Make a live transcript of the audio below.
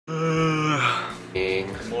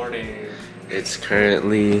morning. It's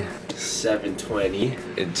currently 7:20.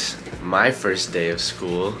 It's my first day of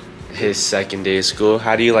school. His second day of school.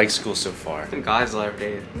 How do you like school so far? In Geisel every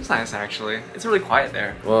day. It's nice actually. It's really quiet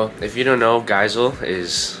there. Well, if you don't know, Geisel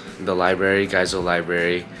is the library, Geisel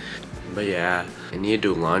Library. But yeah, I need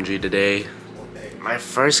to do laundry today. My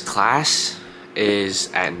first class is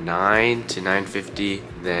at 9 to 9:50.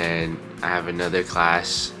 Then I have another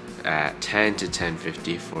class at 10 to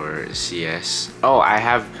 10:50 for CS. Oh, I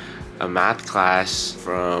have a math class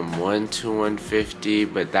from 1 to 1:50,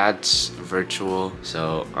 but that's virtual,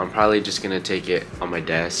 so I'm probably just gonna take it on my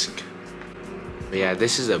desk. But yeah,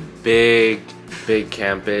 this is a big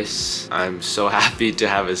campus. I'm so happy to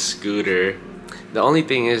have a scooter. The only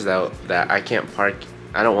thing is though that I can't park.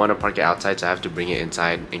 I don't want to park it outside, so I have to bring it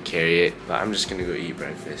inside and carry it. But I'm just gonna go eat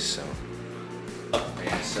breakfast. So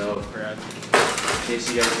yeah, so in case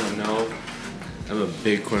you guys don't know, I'm a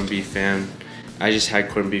big corned beef fan. I just had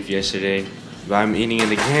corned beef yesterday, but I'm eating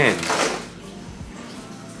it again.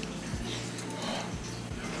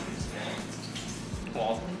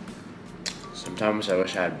 Sometimes I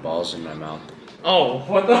wish I had balls in my mouth. Oh,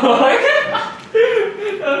 what the heck?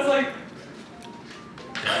 That was like...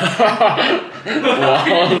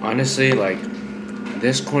 Honestly, like,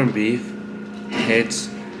 this corned beef hits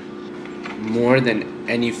more than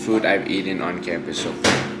any food I've eaten on campus so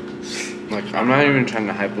far. Like, I'm not even trying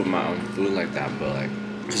to hype up my own food like that, but like,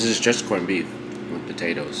 this is just corned beef with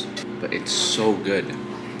potatoes. But it's so good.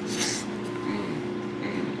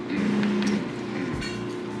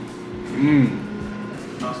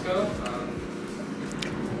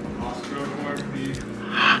 Oscar corned beef.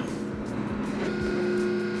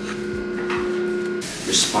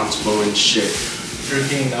 Responsible and shit.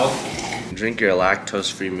 Drinking milk. Drink your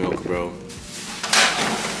lactose-free milk, bro.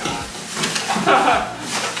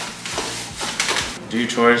 Do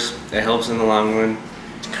chores. It helps in the long run.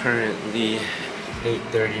 It's currently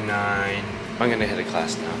 8:39. I'm gonna hit a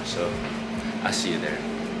class now, so I'll see you there.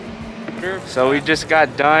 So we just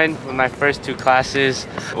got done with my first two classes.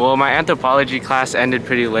 Well, my anthropology class ended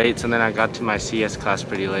pretty late, so then I got to my CS class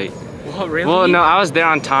pretty late. What, really? Well, no, I was there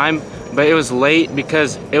on time, but it was late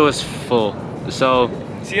because it was full. So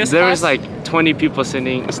CS there class? was like 20 people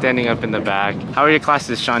standing up in the back. How are your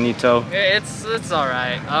classes, Shanito? It's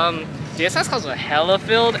alright. DSS class was hella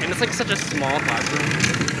filled, and it's like such a small classroom.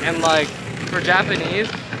 And like for Japanese,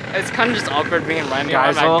 it's kind of just awkward being running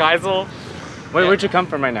around at Geisel. Wait, where'd you come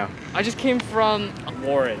from right now? I just came from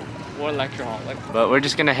Warren Lecture Hall. But we're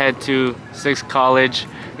just gonna head to 6th College.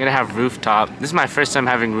 We're gonna have rooftop. This is my first time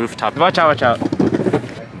having rooftop. Watch out, watch out.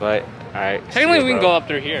 But, alright. Technically, we can go up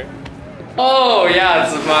through here. Oh, yeah,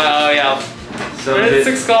 it's my, oh, yeah. So it's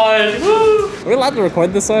 6th College. Woo! Are we allowed to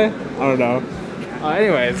record this way? I don't know.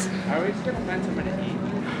 Anyways. Are we just gonna find somewhere to eat?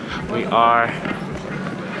 We are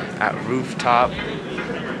at rooftop.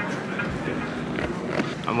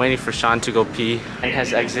 I'm waiting for Sean to go pee. He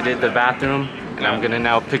has exited the bathroom, and I'm gonna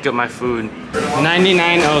now pick up my food.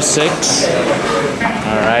 9906.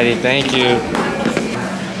 Alrighty, thank you.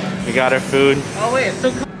 We got our food. Oh wait, it's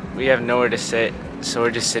still coming. We have nowhere to sit, so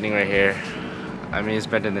we're just sitting right here. I mean, it's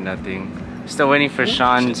better than nothing. Still waiting for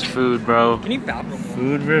Sean's food, bro. Can you bathroom?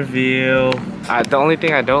 Food reveal. The only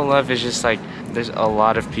thing I don't love is just like, there's a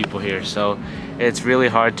lot of people here, so it's really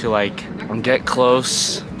hard to like get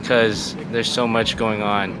close because there's so much going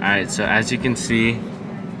on. All right, so as you can see,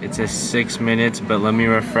 it says 6 minutes, but let me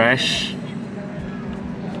refresh.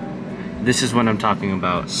 This is what I'm talking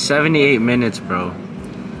about. 78 minutes, bro.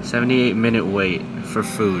 78-minute wait for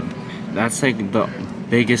food. That's like the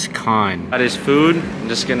biggest con. That is food. I'm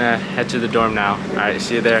just gonna head to the dorm now. All right,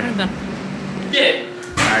 see you there. Yeah.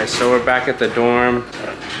 All right, so we're back at the dorm,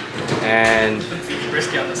 and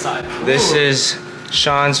Brisket on the side. this is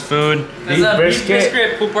Sean's food. There's a beef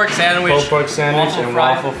brisket, pulled pork sandwich,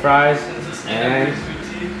 waffle fries, and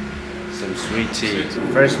some sweet tea.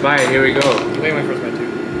 First bite, here we go. Wait, my first bite too.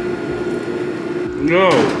 No.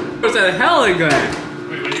 What's that hella good?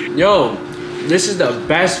 Yo, this is the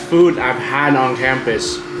best food I've had on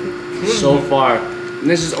campus so far.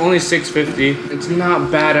 This is only $6.50. It's not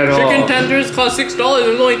bad at all. Chicken tenders cost $6.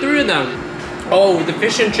 There's only 3 of them. Oh, the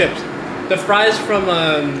fish and chips. The fries from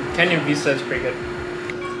Canyon Vista is pretty good.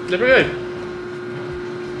 They're pretty good.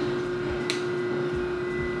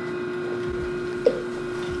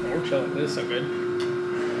 Oh, we're chilling. This is so good.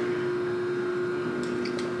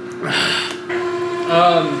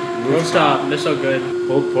 Rooftop. They're so good.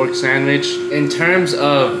 Pulled pork sandwich. In terms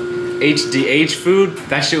of HDH food,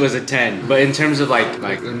 that shit was a 10. But in terms of like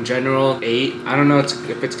in general, 8. I don't know if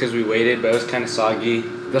it's because we waited, but it was kind of soggy.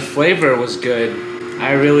 The flavor was good.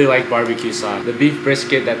 I really like barbecue sauce. The beef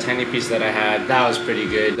brisket, that tiny piece that I had, that was pretty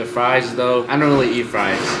good. The fries though, I don't really eat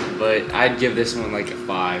fries, but I'd give this one like a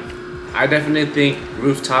 5. I definitely think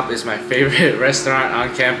Rooftop is my favorite restaurant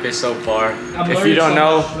on campus so far. If you don't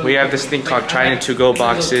know, we have this thing called Trident to-go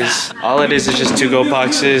boxes. All it is just to-go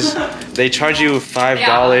boxes. They charge you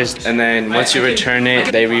 $5 and then once you return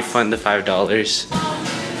it, they refund the $5.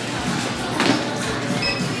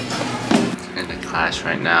 In the class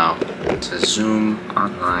right now, it's a Zoom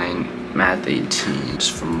online Math 18. It's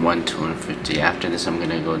from 1 to 150. After this, I'm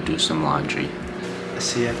gonna go do some laundry.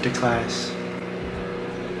 See you after class.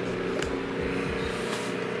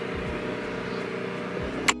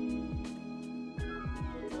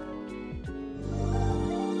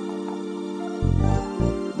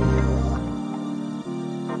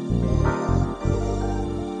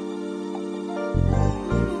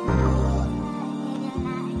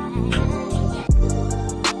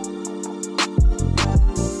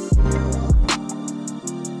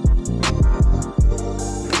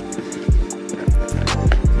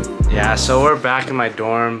 Yeah, so we're back in my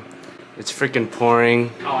dorm. It's freaking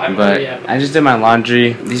pouring, but I just did my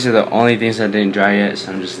laundry. These are the only things that didn't dry yet,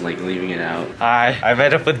 so I'm just like leaving it out. Hi, I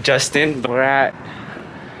met up with Justin. We're at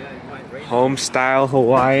Home Style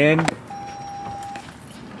Hawaiian.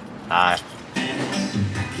 Hi.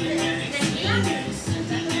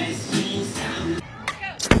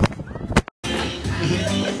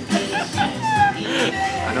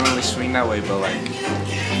 I don't really swing that way, but like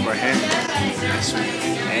for him, I swing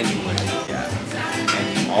anyway. Yeah,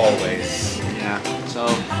 and always. Yeah. So.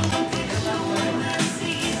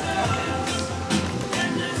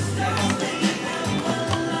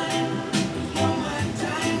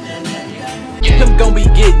 I'm gonna be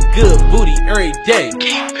getting good booty every day.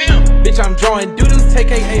 Bitch, I'm drawing doodles,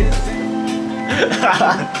 take a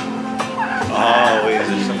Oh, wait, is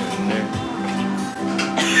there something in there?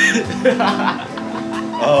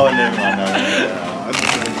 Oh, never mind. No.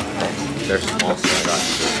 There's also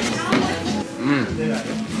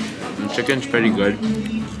the chicken's pretty good.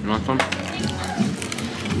 You want some?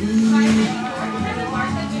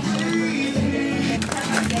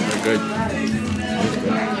 They're good.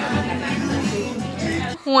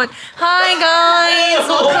 Hi guys,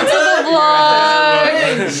 welcome to the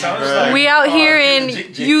vlog. We out here in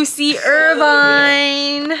UC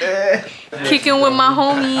Irvine, kicking with my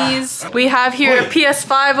homies. We have here a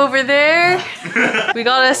PS5 over there. We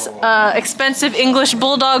got us expensive English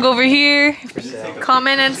bulldog over here.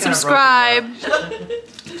 Comment and subscribe.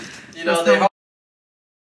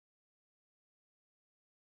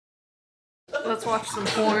 Let's watch some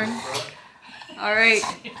porn. All right,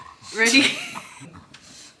 ready?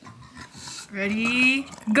 Ready,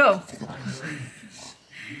 go.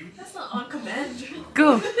 That's not on command.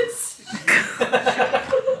 Go.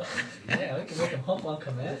 Yeah, we can make him hump on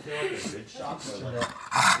command.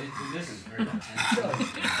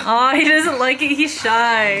 Oh, he doesn't like it. He's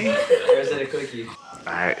shy. Where's it a cookie?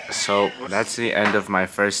 Alright, so that's the end of my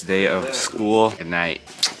first day of school. Good night.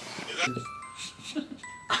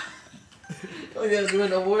 Oh, yeah, doing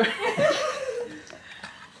no more.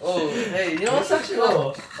 Oh, hey, you know what's actually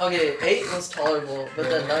cool? Okay, 8 was tolerable, but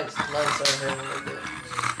then 9 started hurting a little bit.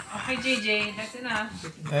 Okay, JJ, that's enough.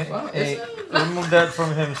 Hey, remove that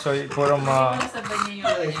from him so you put him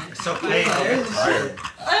So, hey, I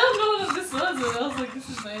don't know what this was, but I was like,